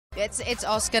It's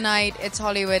Oscar night, it's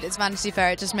Hollywood, it's Vanity Fair,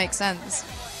 it just makes sense.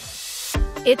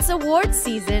 It's awards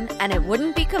season, and it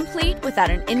wouldn't be complete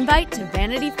without an invite to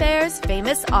Vanity Fair's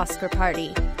famous Oscar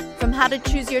Party. From how to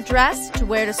choose your dress to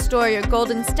where to store your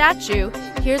golden statue,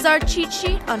 here's our cheat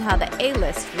sheet on how the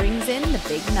A-list rings in the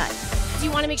big night. You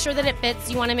want to make sure that it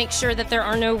fits. You want to make sure that there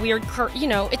are no weird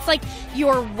it's like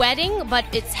your wedding, but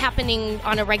it's happening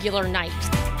on a regular night.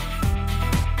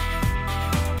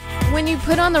 When you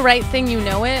put on the right thing, you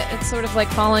know it. It's sort of like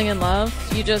falling in love.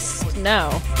 You just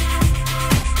know.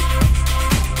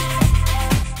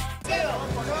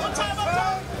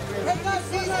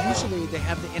 Usually they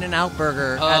have the In-N-Out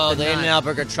burger Oh, at the the In-N-Out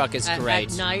burger truck is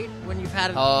great. At night when you've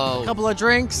had a couple of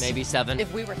drinks. Maybe 7.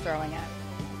 If we were throwing it.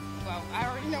 Well, I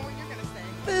already know what you're going to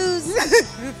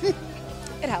say. Booze.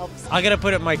 It helps. I gotta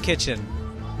put it in my kitchen,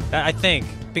 I think,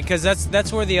 because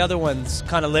that's where the other ones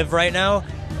kind of live right now.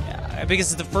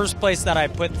 Because it's the first place that I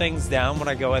put things down when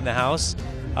I go in the house,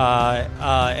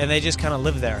 and they just kind of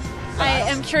live there. I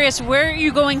am curious, where are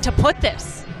you going to put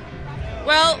this?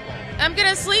 Well, I'm going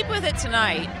to sleep with it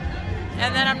tonight,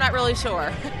 and then I'm not really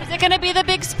sure. Is it going to be the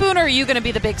big spoon, or are you going to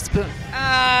be the big spoon?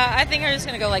 I think I'm just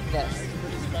going to go like this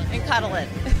and cuddle it.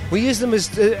 We use them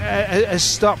as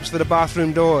stops for the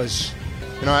bathroom doors.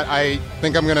 You know, I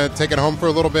think I'm going to take it home for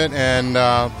a little bit and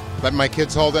let my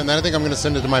kids hold it, and then I think I'm going to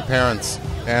send it to my parents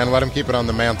and let them keep it on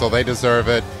the mantle. They deserve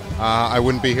it. I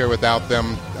wouldn't be here without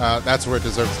them. That's where it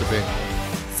deserves to be.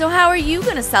 So how are you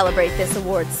going to celebrate this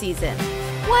awards season?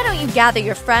 Why don't you gather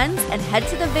your friends and head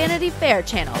to the Vanity Fair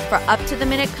channel for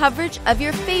up-to-the-minute coverage of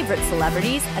your favorite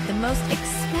celebrities at the most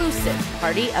exclusive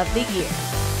party of the year.